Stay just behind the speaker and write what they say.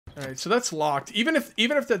All right, so that's locked. Even if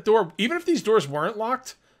these doors weren't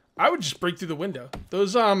locked, I would just break through the window.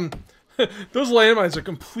 Those those landmines are a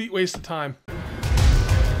complete waste of time.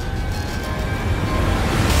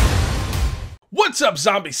 What's up,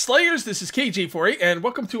 Zombie Slayers? This is KJ48, and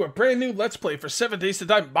welcome to a brand new Let's Play for 7 Days to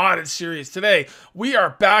Die modded series. Today, we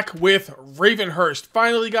are back with Ravenhearst.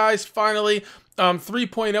 Finally, guys, finally.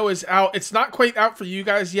 3.0 is out. It's not quite out for you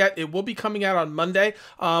guys yet. It will be coming out on Monday,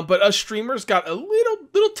 but us streamers got a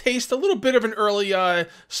little taste, a little bit of an early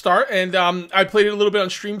start, and I played it a little bit on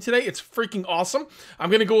stream today. It's freaking awesome. I'm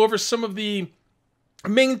going to go over some of the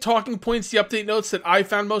main talking points, the update notes that I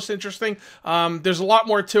found most interesting. There's a lot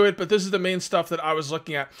more to it, but this is the main stuff that I was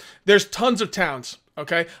looking at. There's tons of towns,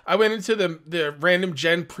 okay? I went into the random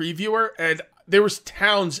gen previewer, and there was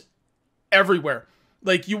towns everywhere.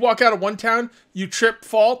 Like, you walk out of one town, you trip,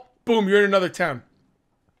 fall, boom, you're in another town.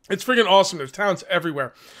 It's freaking awesome. There's towns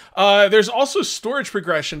everywhere. There's also storage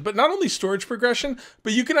progression, but not only storage progression,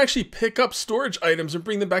 but you can actually pick up storage items and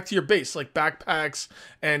bring them back to your base, like backpacks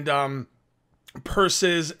and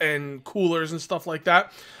purses and coolers and stuff like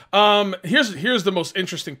that. Here's the most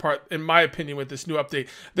interesting part, in my opinion, with this new update.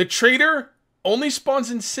 The trader only spawns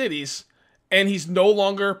in cities, and he's no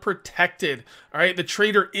longer protected. All right, the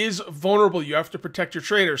trader is vulnerable. You have to protect your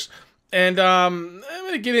traders. And I'm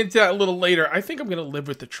going to get into that a little later. I think I'm going to live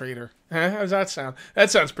with the trader. How does that sound?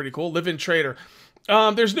 That sounds pretty cool. Live in trader.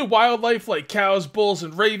 There's new wildlife like cows, bulls,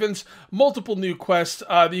 and ravens. Multiple new quests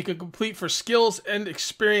that you can complete for skills and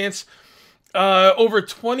experience. Over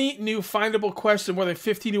 20 new findable quests and more than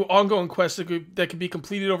 50 new ongoing quests that can be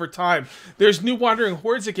completed over time. There's new wandering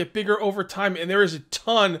hordes that get bigger over time, and there is a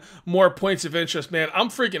ton more points of interest, man. I'm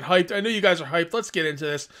freaking hyped. I know you guys are hyped. Let's get into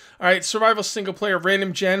this. All right, survival single player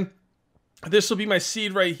random gen. This will be my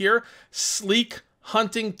seed right here. Sleek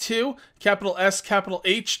Hunting 2, capital S, capital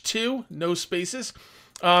H 2, no spaces.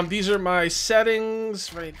 These are my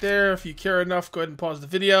settings right there. If you care enough, go ahead and pause the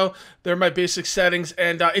video. They're my basic settings,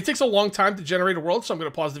 and it takes a long time to generate a world, so I'm going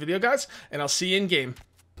to pause the video, guys, and I'll see you in game.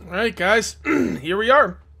 All right, guys, here we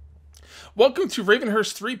are. Welcome to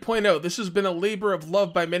Ravenhearst 3.0. This has been a labor of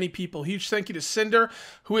love by many people. Huge thank you to Cinder,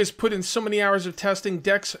 who has put in so many hours of testing,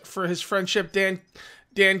 Dex for his friendship,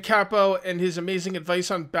 Dan Capo, and his amazing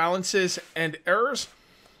advice on balances and errors,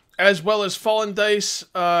 as well as Fallen Dice,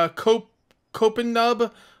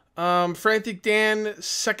 Copenub, Frantic Dan,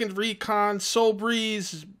 Second Recon, Soul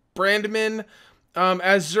Breeze, Brandman,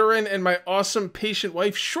 Azurin, and my awesome patient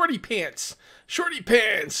wife, Shorty Pants. Shorty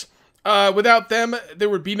Pants! Without them, there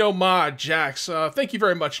would be no mod, Jax. Thank you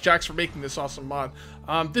very much, Jax, for making this awesome mod.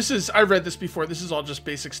 I read this before. This is all just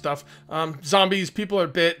basic stuff. Zombies, people are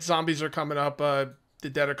bit, zombies are coming up, the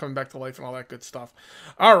dead are coming back to life and all that good stuff.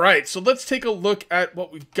 All right, so let's take a look at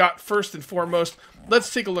what we've got first and foremost.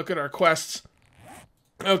 Let's take a look at our quests.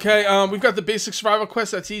 Okay, we've got the basic survival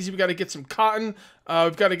quest. That's easy. We got to get some cotton.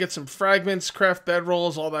 We've got to get some fragments, craft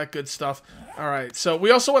bedrolls, all that good stuff. All right, so we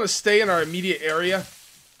also want to stay in our immediate area.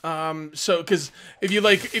 Because if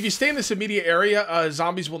you stay in this immediate area,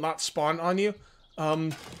 zombies will not spawn on you.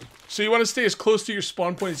 So you want to stay as close to your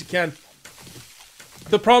spawn point as you can.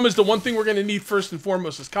 The problem is the one thing we're going to need first and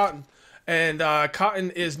foremost is cotton. And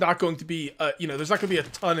cotton is not going to be, there's not going to be a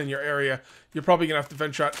ton in your area. You're probably going to have to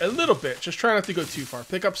venture out a little bit. Just try not to go too far.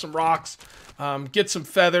 Pick up some rocks, get some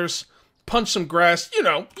feathers, punch some grass. You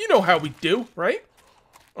know how we do, right?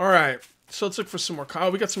 All right, so let's look for some more cotton.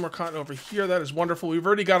 Oh, we got some more cotton over here. That is wonderful. We've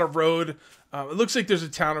already got a road. It looks like there's a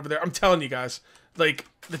town over there. I'm telling you guys, like,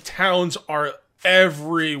 the towns are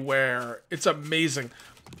everywhere. It's amazing.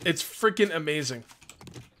 It's freaking amazing.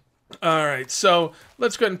 All right, so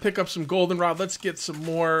let's go ahead and pick up some goldenrod. Let's get some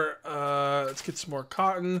more. Let's get some more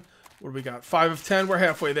cotton. What do we got? 5 of 10. We're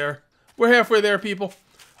halfway there. We're halfway there, people.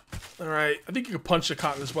 All right. I think you can punch the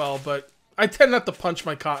cotton as well, but I tend not to punch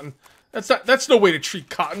my cotton. That's no way to treat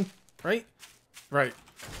cotton, right? Right.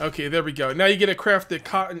 Okay, there we go. Now you get to craft the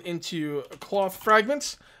cotton into cloth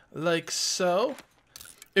fragments, like so.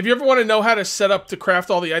 If you ever want to know how to set up to craft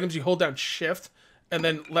all the items, you hold down Shift. And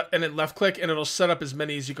then left click, and it'll set up as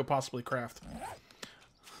many as you could possibly craft.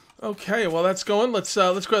 Okay, well that's going. Let's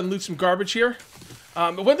go ahead and loot some garbage here.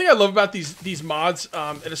 One thing I love about these mods,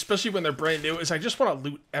 and especially when they're brand new, is I just want to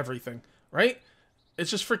loot everything. Right?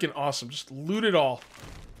 It's just freaking awesome. Just loot it all.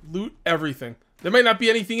 Loot everything. There might not be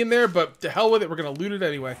anything in there, but to hell with it. We're gonna loot it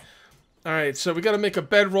anyway. All right, so we got to make a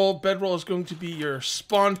bedroll. Bedroll is going to be your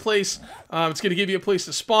spawn place. It's going to give you a place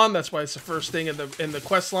to spawn. That's why it's the first thing in the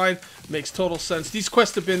quest line. Makes total sense. These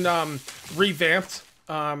quests have been revamped.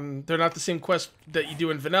 They're not the same quest that you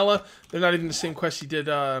do in vanilla. They're not even the same quest you did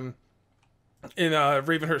in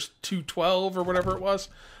Ravenhearst 2.12 or whatever it was.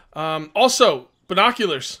 Also,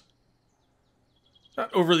 Binoculars.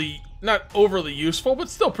 Not overly useful, but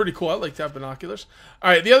still pretty cool. I like to have binoculars.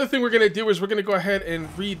 All right, the other thing we're going to do is we're going to go ahead and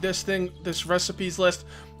read this recipes list.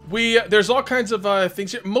 There's all kinds of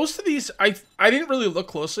things here. Most of these, I didn't really look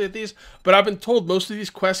closely at these, but I've been told most of these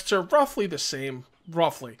quests are roughly the same,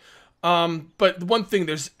 roughly. But one thing,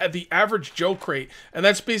 there's the average Joe crate, and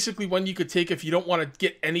that's basically one you could take if you don't want to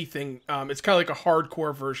get anything. It's kind of like a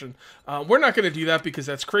hardcore version. We're not going to do that because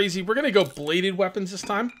that's crazy. We're going to go bladed weapons this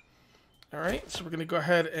time. All right, so we're going to go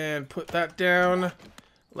ahead and put that down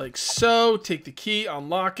like so. Take the key,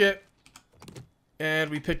 unlock it. And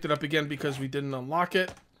we picked it up again because we didn't unlock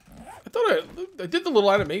it. I thought I did the little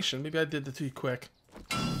animation. Maybe I did it too quick.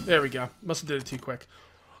 There we go. Must have did it too quick.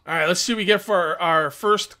 All right, let's see what we get for our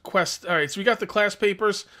first quest. All right, so we got the class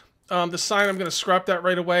papers. The sign, I'm going to scrap that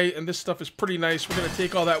right away. And this stuff is pretty nice. We're going to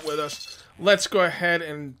take all that with us. Let's go ahead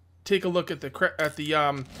and take a look at the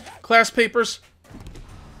class papers.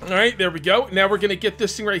 All right, there we go. Now we're going to get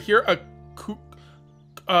this thing right here.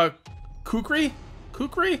 A kukri?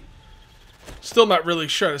 Kukri? Still not really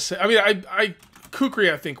sure to say. I mean,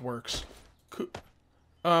 kukri I think works.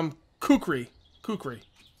 Kukri.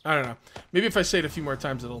 I don't know. Maybe if I say it a few more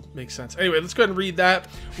times, it'll make sense. Anyway, let's go ahead and read that.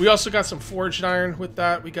 We also got some forged iron with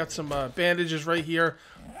that. We got some bandages right here.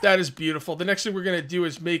 That is beautiful. The next thing we're going to do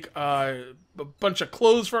is make a bunch of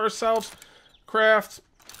clothes for ourselves. Craft,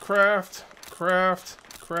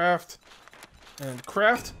 and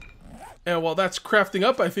craft. And while that's crafting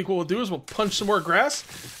up, I think what we'll do is we'll punch some more grass.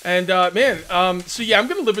 And, so yeah, I'm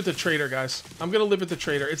going to live with the trader, guys. I'm going to live with the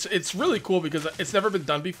trader. It's really cool because it's never been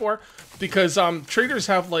done before. Because, traders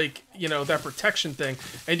have, like, you know, that protection thing.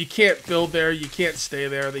 And you can't build there. You can't stay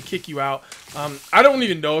there. They kick you out. I don't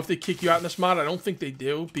even know if they kick you out in this mod. I don't think they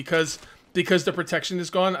do. Because the protection is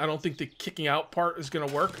gone, I don't think the kicking out part is going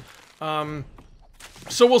to work.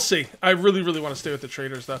 So we'll see. I really, really want to stay with the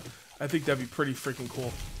traders, though. I think that'd be pretty freaking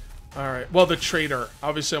cool. Alright, well, the trader.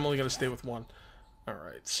 Obviously, I'm only going to stay with one.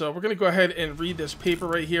 Alright, so we're going to go ahead and read this paper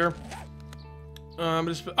right here.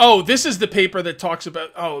 Oh, this is the paper that talks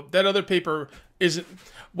about... Oh, that other paper isn't...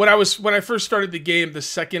 When I first started the game, the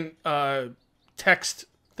second text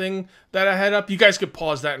thing that I had up, you guys could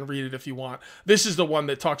pause that and read it if you want. This is the one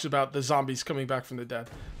that talks about the zombies coming back from the dead.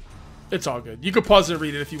 It's all good. You can pause it and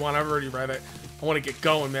read it if you want. I've already read it. I want to get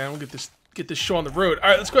going, man. We'll get this show on the road.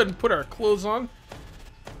 Alright, let's go ahead and put our clothes on.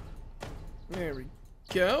 There we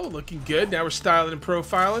go. Looking good. Now we're styling and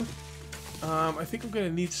profiling. I think I'm going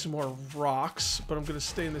to need some more rocks, but I'm going to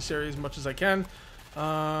stay in this area as much as I can.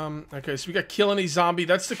 Okay, so we got Kill Any Zombie.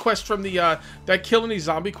 That's the quest from the, that Kill Any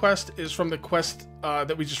Zombie quest is from the quest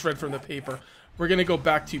that we just read from the paper. We're going to go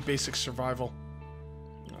back to basic survival.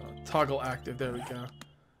 Toggle active. There we go.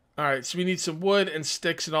 Alright, so we need some wood and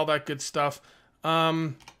sticks and all that good stuff.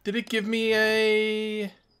 Did it give me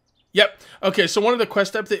a... Yep. Okay, so one of the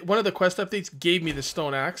quest updates gave me the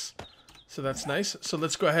stone axe. So that's nice. So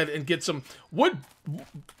let's go ahead and get some wood.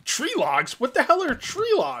 Tree logs? What the hell are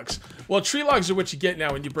tree logs? Well, tree logs are what you get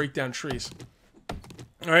now when you break down trees.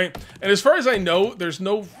 All right. And as far as I know, there's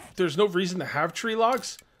no reason to have tree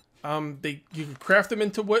logs. You can craft them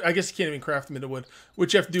into wood. I guess you can't even craft them into wood.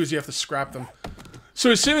 What you have to do is you have to scrap them. So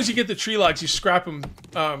as soon as you get the tree logs, you scrap them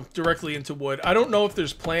directly into wood. I don't know if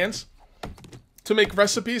there's plans to make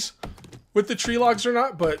recipes with the tree logs or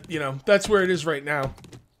not, but, you know, that's where it is right now.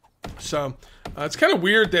 So, it's kind of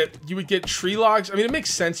weird that you would get tree logs. I mean, it makes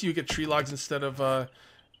sense you would get tree logs instead of,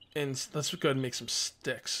 let's go ahead and make some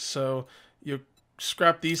sticks. So, you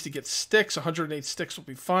scrap these to get sticks. 108 sticks will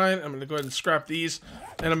be fine. I'm going to go ahead and scrap these,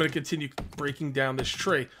 and I'm going to continue breaking down this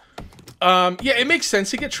tree. Yeah, it makes sense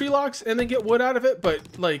to get tree logs and then get wood out of it,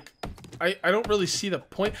 but, like... I don't really see the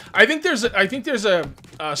point. I think there's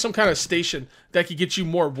some kind of station that could get you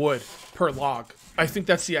more wood per log. I think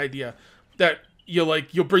that's the idea. That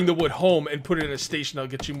you'll bring the wood home and put it in a station that'll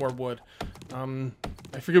get you more wood.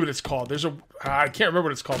 I forget what it's called. I can't remember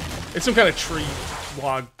what it's called. It's some kind of tree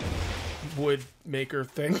log wood maker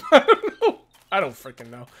thing. I don't know. I don't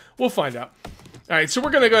freaking know. We'll find out. Alright, so we're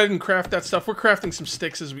going to go ahead and craft that stuff. We're crafting some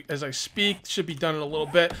sticks as I speak. Should be done in a little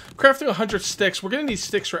bit. Crafting 100 sticks. We're going to need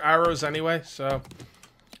sticks for arrows anyway, so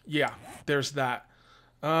yeah, there's that.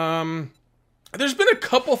 There's been a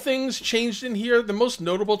couple things changed in here. The most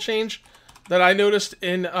notable change that I noticed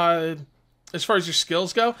in as far as your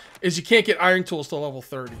skills go is you can't get iron tools till level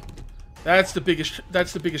 30. That's the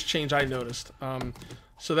biggest change I noticed.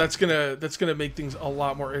 So that's gonna make things a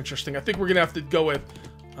lot more interesting. I think we're gonna have to go with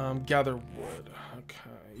gather wood. Okay,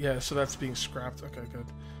 yeah, so that's being scrapped. Okay, good.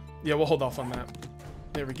 Yeah, we'll hold off on that.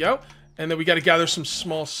 There we go. And then we got to gather some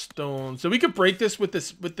small stones. So we could break this with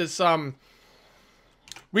this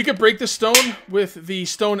We could break the stone with the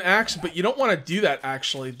stone axe, but you don't want to do that,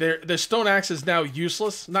 actually. The stone axe is now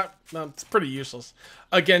useless. It's pretty useless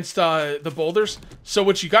against the boulders. So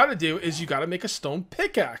what you got to do is you got to make a stone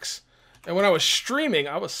pickaxe. And when I was streaming,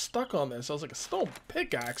 I was stuck on this. I was like, a stone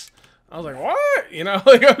pickaxe? I was like, what? You know,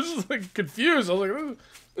 like I was just like confused. I was like,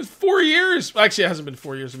 it's 4 years. Actually, it hasn't been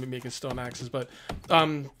 4 years of me making stone axes, but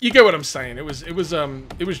you get what I'm saying. It was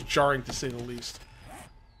jarring to say the least.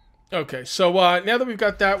 Okay, so now that we've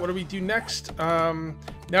got that, what do we do next? Now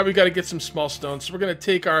we've got to get some small stones. So we're gonna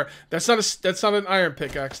take our that's not an iron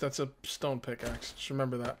pickaxe, that's a stone pickaxe. Just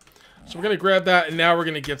remember that. So we're gonna grab that, and now we're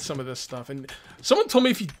gonna get some of this stuff. And someone told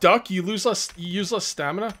me if you duck, you use less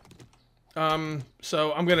stamina.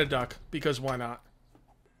 So I'm gonna duck because why not?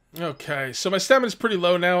 Okay, so my stamina is pretty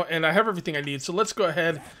low now, and I have everything I need. So let's go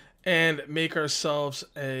ahead and make ourselves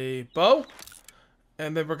a bow.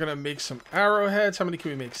 And then we're going to make some arrowheads. How many can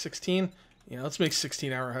we make? 16? Yeah, let's make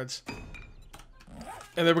 16 arrowheads.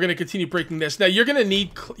 And then we're going to continue breaking this. Now, you're going to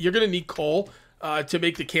need coal to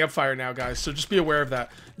make the campfire now, guys. So just be aware of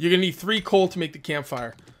that. You're going to need 3 coal to make the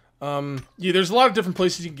campfire. There's a lot of different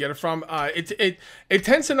places you can get it from. It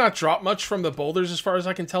tends to not drop much from the boulders as far as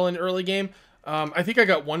I can tell in early game. I think I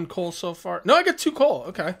got 1 coal so far. No, I got 2 coal.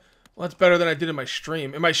 Okay. Well, that's better than I did in my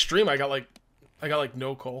stream. In my stream, I got like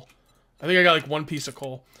no coal. I think I got like 1 piece of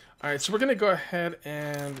coal. All right, so we're gonna go ahead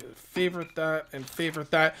and favorite that and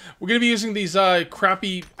favorite that. We're gonna be using these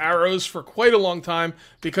crappy arrows for quite a long time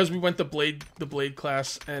because we went the blade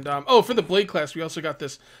class. And oh, for the blade class, we also got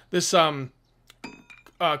this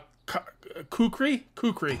kukri.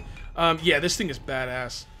 Yeah, this thing is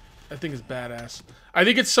badass. That thing is badass. I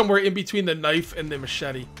think it's somewhere in between the knife and the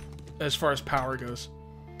machete as far as power goes.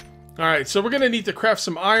 Alright, so we're going to need to craft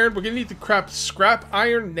some iron. We're going to need to craft scrap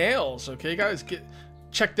iron nails. Okay, guys,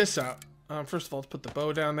 check this out. First of all, let's put the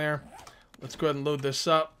bow down there. Let's go ahead and load this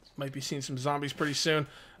up. Might be seeing some zombies pretty soon.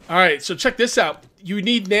 Alright, so check this out. You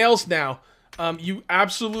need nails now. You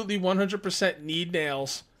absolutely 100% need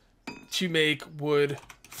nails to make wood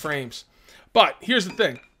frames. But here's the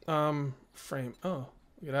thing. Frame. Oh,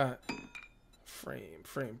 look at that.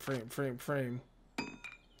 Frame.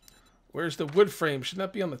 Where's the wood frame? Shouldn't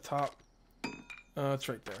that be on the top? It's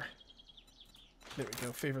right there. There we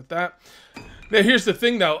go. Favorite that. Now, here's the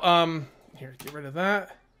thing, though. Here, get rid of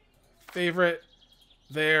that. Favorite.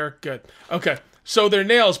 There. Good. Okay. So they're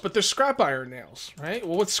nails, but they're scrap iron nails, right?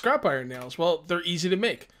 Well, what's scrap iron nails? Well, they're easy to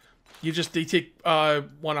make. They take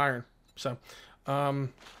 1 iron. So,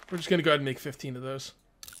 we're just going to go ahead and make 15 of those.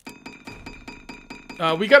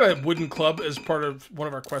 We got a wooden club as part of one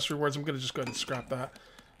of our quest rewards. I'm going to just go ahead and scrap that.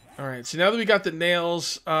 Alright, so now that we got the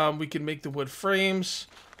nails, we can make the wood frames.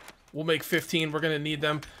 We'll make 15. We're going to need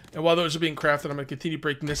them. And while those are being crafted, I'm going to continue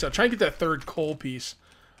breaking this out. Try and get that 3rd coal piece.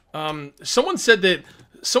 Someone said that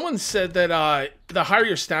the higher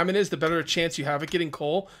your stamina is, the better a chance you have at getting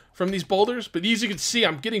coal from these boulders. But as you can see,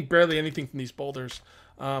 I'm getting barely anything from these boulders.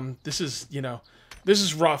 This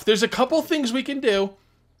is rough. There's a couple things we can do.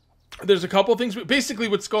 Basically,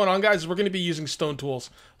 what's going on, guys, is we're going to be using stone tools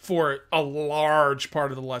for a large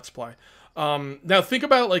part of the Let's Play. Now, think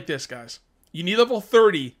about it like this, guys. You need level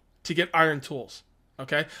 30 to get iron tools,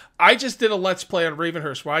 okay? I just did a Let's Play on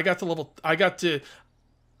Ravenhearst where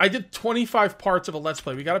I did 25 parts of a Let's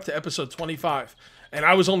Play. We got up to episode 25, and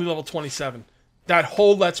I was only level 27. That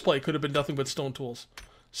whole Let's Play could have been nothing but stone tools.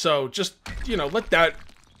 So, just, let that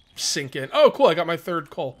sink in. Oh, cool, I got my 3rd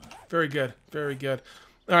coal. Very good, very good.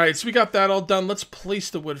 Alright, so we got that all done. Let's place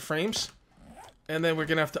the wood frames. And then we're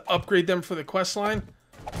going to have to upgrade them for the quest line.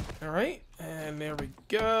 Alright, and there we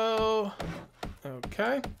go.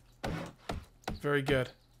 Okay. Very good.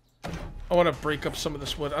 I want to break up some of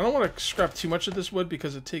this wood. I don't want to scrap too much of this wood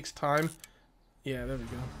because it takes time. Yeah, there we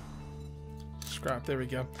go. Scrap, there we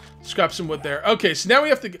go. Scrap some wood there. Okay, so now we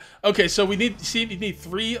have to... Okay, so you need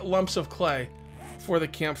 3 lumps of clay for the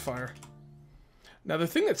campfire. Now, the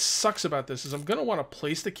thing that sucks about this is I'm going to want to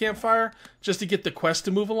place the campfire just to get the quest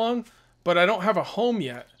to move along, but I don't have a home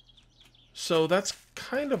yet. So that's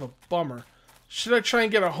kind of a bummer. Should I try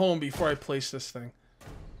and get a home before I place this thing?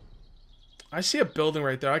 I see a building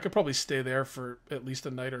right there. I could probably stay there for at least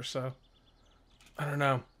a night or so. I don't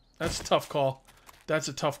know. That's a tough call. That's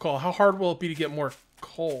a tough call. How hard will it be to get more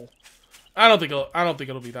coal? I don't think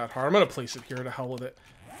it'll be that hard. I'm going to place it here. To hell with it.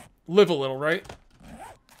 Live a little, right?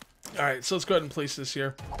 Alright, so let's go ahead and place this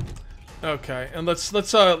here. Okay, and let's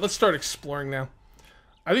start exploring now.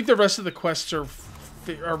 I think the rest of the quests are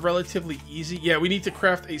relatively easy. Yeah, we need to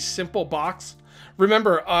craft a simple box.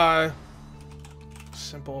 Remember,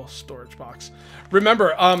 simple storage box.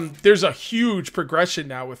 Remember, there's a huge progression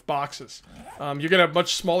now with boxes. You're going to have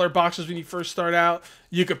much smaller boxes when you first start out.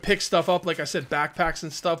 You could pick stuff up, like I said, backpacks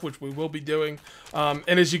and stuff, which we will be doing. And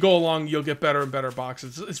as you go along, you'll get better and better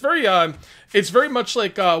boxes. It's very much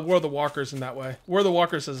like War of the Walkers in that way. War of the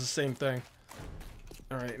Walkers does the same thing.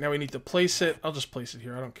 All right, now we need to place it. I'll just place it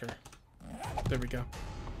here. I don't care. There we go.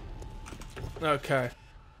 Okay.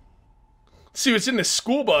 Let's see what's in this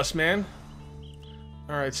school bus, man.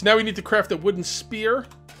 Alright, so now we need to craft a wooden spear.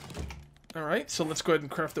 Alright, so let's go ahead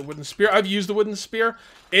and craft a wooden spear. I've used the wooden spear.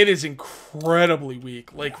 It is incredibly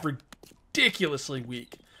weak. Like, ridiculously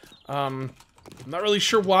weak. I'm not really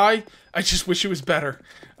sure why. I just wish it was better.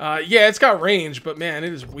 Yeah, it's got range, but man,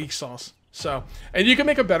 it is weak sauce. So, and you can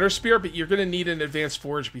make a better spear, but you're going to need an advanced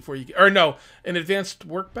forge before you... Or no, an advanced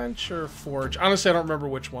workbench or forge. Honestly, I don't remember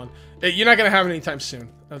which one. You're not going to have it anytime soon.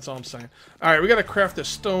 That's all I'm saying. All right, we got to craft a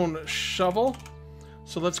stone shovel.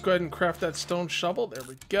 So let's go ahead and craft that stone shovel. There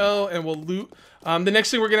we go. And we'll loot. The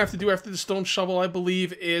next thing we're going to have to do after the stone shovel, I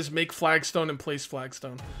believe, is make flagstone and place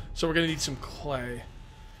flagstone. So we're going to need some clay.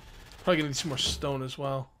 Probably going to need some more stone as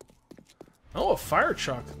well. Oh, a fire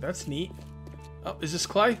truck. That's neat. Oh, is this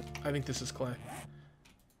clay? I think this is clay.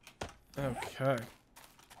 Okay.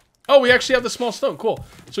 Oh, we actually have the small stone. Cool.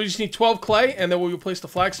 So we just need 12 clay, and then we'll replace the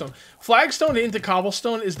flagstone. Flagstone into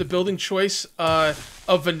cobblestone is the building choice of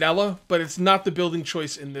vanilla, but it's not the building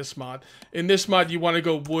choice in this mod. In this mod, you want to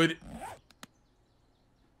go wood.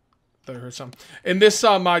 I heard something. In this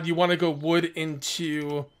mod, you want to go wood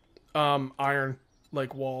into iron,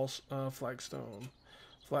 like walls. Flagstone.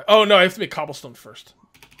 Oh, no, I have to make cobblestone first.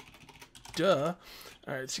 Duh.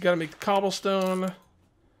 Alright, so you gotta make the cobblestone,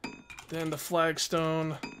 then the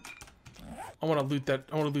flagstone. I wanna loot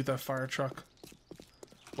that fire truck.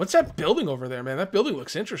 What's that building over there, man? That building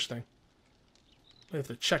looks interesting. I have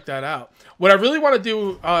to check that out. What I really want to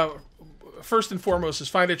do, first and foremost, is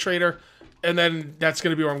find a trader, and then that's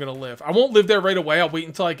gonna be where I'm gonna live. I won't live there right away. I'll wait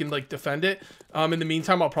until I can, like, defend it. In the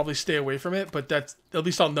meantime, I'll probably stay away from it, but that's, at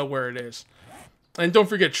least I'll know where it is. And don't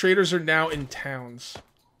forget, traders are now in towns.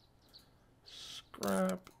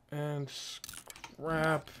 Scrap, and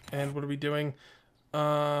what are we doing?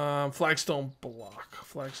 Flagstone block,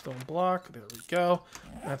 there we go.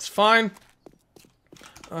 That's fine.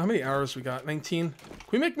 How many arrows we got? 19. Can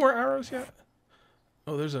we make more arrows yet?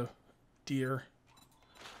 Oh, there's a deer.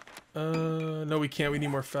 No, we can't. We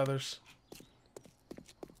need more feathers.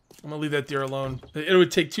 I'm gonna leave that deer alone. It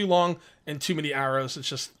would take too long and too many arrows. It's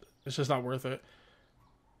just not worth it.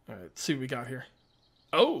 Alright, let's see what we got here.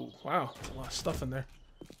 Oh, wow. There's a lot of stuff in there.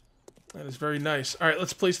 That is very nice. Alright,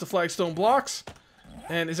 let's place the flagstone blocks.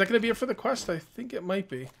 And is that going to be it for the quest? I think it might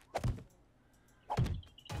be.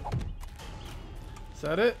 Is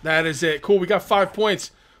that it? That is it. Cool, we got 5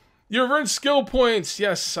 points. You've earned skill points.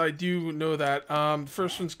 Yes, I do know that.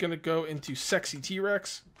 First one's going to go into Sexy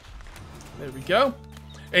T-Rex. There we go.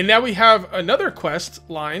 And now we have another quest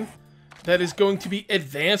line that is going to be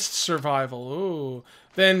Advanced Survival. Ooh.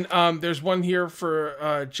 Then there's one here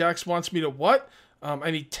for Jax wants me to what?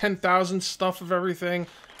 I need 10,000 stuff of everything.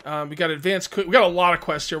 We got advanced. We got a lot of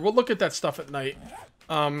quests here. We'll look at that stuff at night.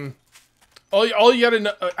 All you gotta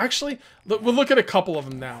know. Actually, we'll look at a couple of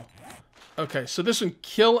them now. Okay, so this one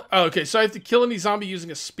kill. Oh, okay, so I have to kill any zombie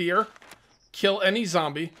using a spear. Kill any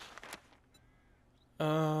zombie.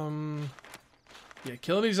 Yeah,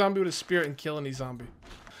 kill any zombie with a spear and kill any zombie.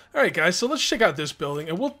 Alright guys, so let's check out this building,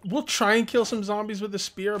 and we'll try and kill some zombies with the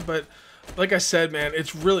spear, but like I said, man,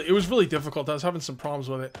 it was really difficult. I was having some problems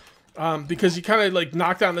with it. Because you kind of like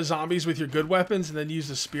knock down the zombies with your good weapons and then use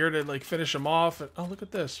the spear to like finish them off. And, oh, look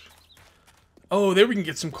at this. Oh, there we can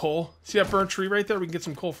get some coal. See that burnt tree right there? We can get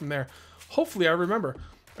some coal from there. Hopefully I remember.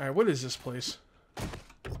 Alright, what is this place?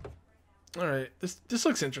 Alright, this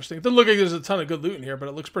looks interesting. It doesn't look like there's a ton of good loot in here, but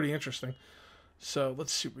it looks pretty interesting. So,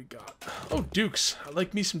 let's see what we got. Oh, dukes. I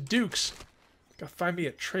like me some dukes. Gotta find me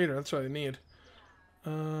a trader. That's what I need.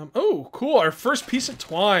 Oh, cool. Our first piece of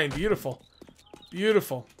twine. Beautiful.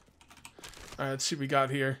 Beautiful. Alright, let's see what we got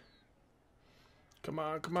here. Come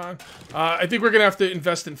on, come on. I think we're gonna have to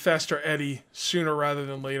invest in Faster Eddie sooner rather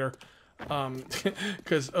than later.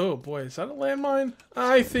 Because, oh boy, is that a landmine?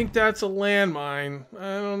 I think that's a landmine.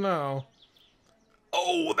 I don't know.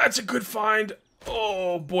 Oh, that's a good find.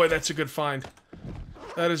 Oh boy, that's a good find.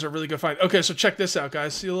 That is a really good find. Okay, so check this out,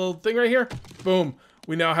 guys. See a little thing right here? Boom.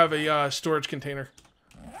 We now have a storage container.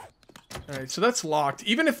 All right, so that's locked.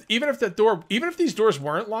 Even if these doors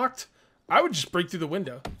weren't locked, I would just break through the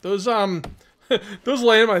window. Those those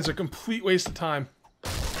landmines are a complete waste of time.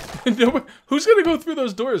 Who's gonna go through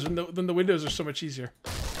those doors when the windows are so much easier?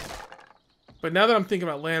 But now that I'm thinking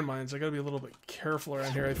about landmines, I gotta be a little bit careful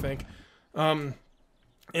around here, I think.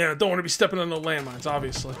 Yeah, don't want to be stepping on no landmines,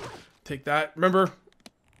 obviously. Take that. Remember,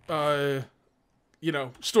 you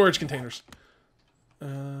know, storage containers.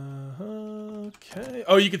 Okay.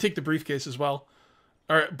 Oh, you can take the briefcase as well.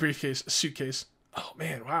 Alright, briefcase, suitcase. Oh,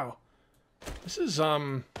 man, wow. This is,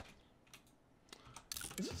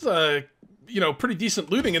 you know, pretty decent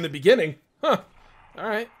looting in the beginning. Huh.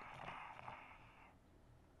 Alright.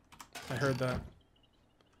 I heard that.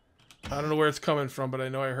 I don't know where it's coming from, but I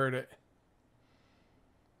know I heard it.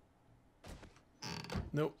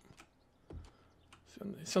 Nope.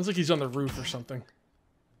 It sounds like he's on the roof or something.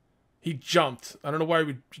 He jumped. I don't know why he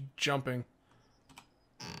would be jumping.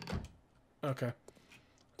 Okay.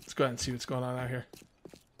 Let's go ahead and see what's going on out here.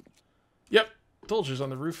 Yep. Told you he's on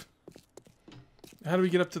the roof. How do we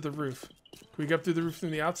get up to the roof? Can we get up to the roof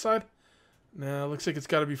from the outside? No, looks like it's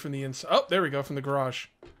got to be from the inside. Oh, there we go, from the garage.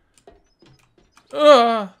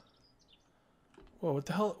 Whoa, what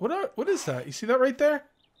the hell? What is that? You see that right there?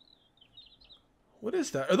 What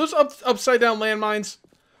is that? Are those upside down landmines?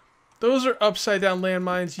 Those are upside down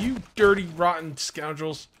landmines. You dirty, rotten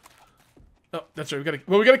scoundrels. Oh, that's right.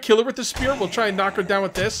 We gotta kill her with the spear. We'll try and knock her down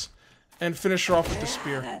with this, and finish her off with the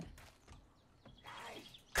spear.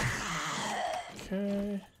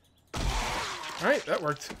 Okay. All right, that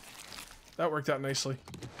worked. That worked out nicely.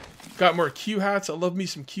 Got more Q hats. I love me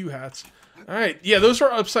some Q hats. All right, yeah, those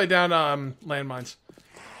are upside down landmines.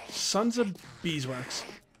 Sons of beeswax.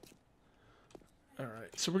 All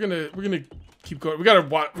right, so we're gonna keep going. We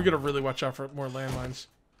gotta really watch out for more landmines.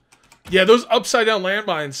 Yeah, those upside down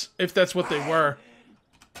landmines, if that's what they were.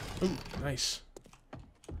 Ooh, nice.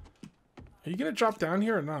 Are you gonna drop down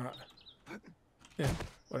here or not? Yeah,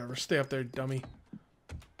 whatever. Stay up there, dummy.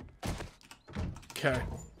 Okay.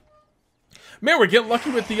 Man, we're getting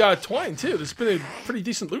lucky with the twine too. This has been a pretty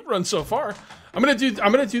decent loot run so far. I'm gonna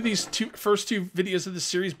do these first two videos of this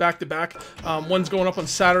series back to back. One's going up on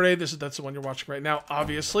Saturday. That's the one you're watching right now,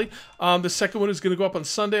 obviously. The second one is gonna go up on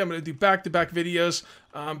Sunday. I'm gonna do back to back videos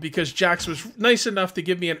because Jax was nice enough to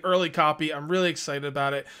give me an early copy. I'm really excited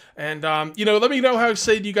about it. And you know, let me know how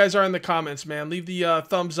excited you guys are in the comments, man. Leave the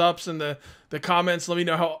thumbs ups and the comments. Let me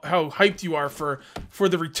know how hyped you are for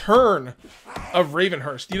the return of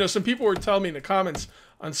Ravenhearst. You know, some people were telling me in the comments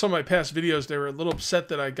on some of my past videos, they were a little upset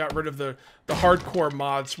that I got rid of the hardcore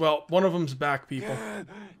mods. Well, one of them's back, people.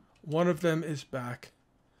 One of them is back.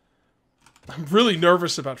 I'm really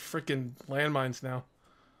nervous about freaking landmines now.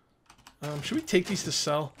 Should we take these to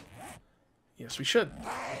sell? Yes, we should.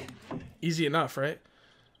 Easy enough, right?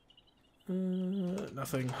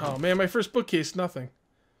 Nothing. Oh, man, my first bookcase, nothing.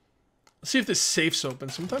 Let's see if this safe's open.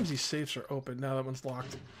 Sometimes these safes are open. Now that one's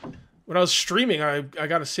locked. When I was streaming, I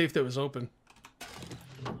got a safe that was open.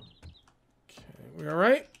 We all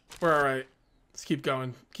right? We're all right. Let's keep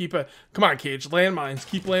going. Come on, Cage. Landmines.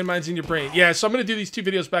 Keep landmines in your brain. Yeah, so I'm going to do these two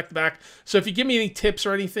videos back to back. So if you give me any tips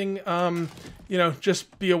or anything, you know,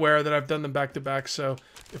 just be aware that I've done them back to back. So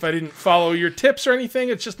if I didn't follow your tips or anything,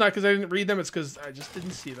 it's just not because I didn't read them. It's because I just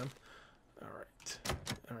didn't see them. All right.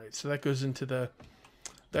 All right. So that goes into the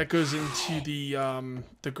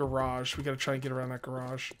garage. We got to try and get around that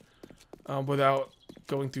garage without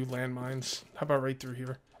going through landmines. How about right through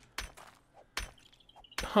here?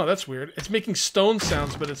 Oh, that's weird. It's making stone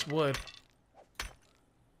sounds, but it's wood.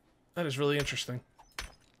 That is really interesting.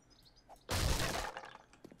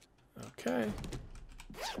 Okay.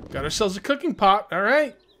 Got ourselves a cooking pot. All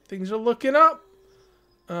right. Things are looking up.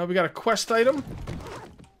 We got a quest item.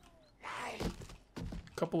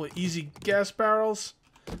 A couple of easy gas barrels.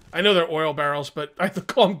 I know they're oil barrels, but I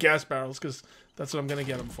call them gas barrels because that's what I'm going to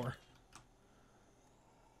get them for.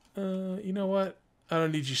 You know what? I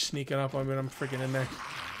don't need you sneaking up on me. I'm freaking in there.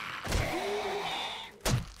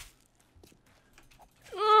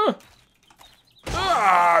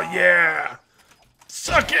 Ah, yeah!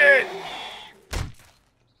 Suck it!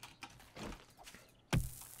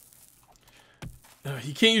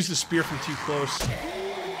 You can't use the spear from too close.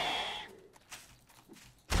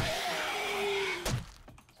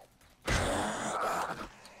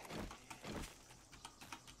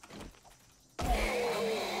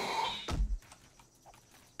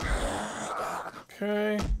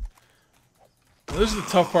 Okay. Well, this is the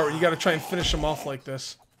tough part where you got to try and finish them off like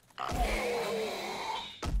this.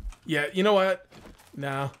 Yeah, you know what?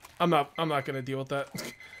 Nah, I'm not gonna deal with that.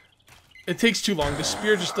 It takes too long. The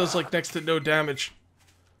spear just does like next to no damage,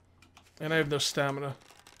 and I have no stamina.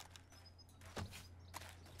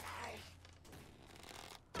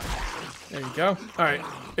 There you go. All right.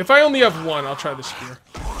 If I only have one, I'll try the spear.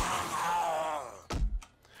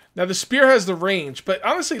 Now, the spear has the range, but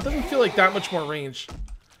honestly, it doesn't feel like that much more range.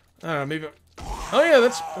 I don't know, maybe Oh yeah,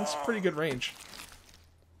 that's pretty good range.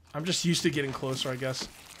 I'm just used to getting closer, I guess.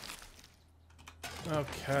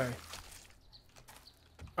 Okay.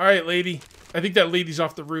 Alright, lady. I think that lady's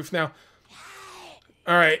off the roof now.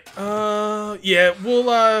 Alright. Yeah,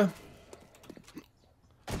 we'll,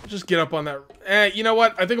 just get up on that. You know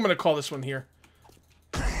what? I think I'm gonna call this one here.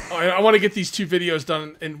 Oh, I want to get these 2 videos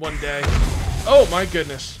done in one day. Oh, my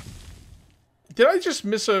goodness. Did I just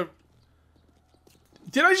miss a...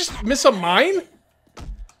 Did I just miss a mine?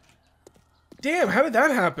 Damn, how did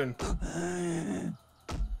that happen?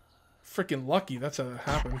 Freaking lucky that's how that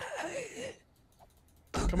happened.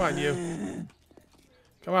 Come on, you.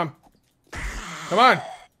 Come on. Come on.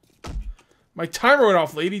 My timer went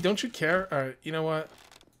off, lady. Don't you care? Alright, you know what?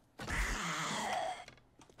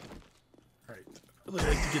 Alright. I'd really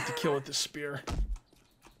like to get the kill with this spear.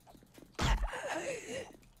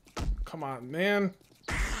 Come on, man.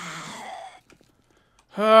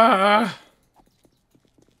 Ah.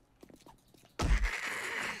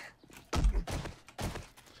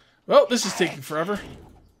 Well, this is taking forever.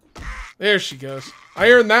 There she goes. I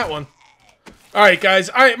earned that one. Alright, guys.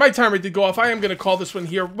 My timer did go off. I am going to call this one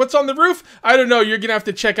here. What's on the roof? I don't know. You're going to have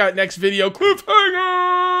to check out next video.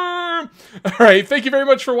 Cliffhanger! Alright, thank you very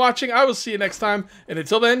much for watching. I will see you next time. And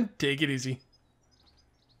until then, take it easy.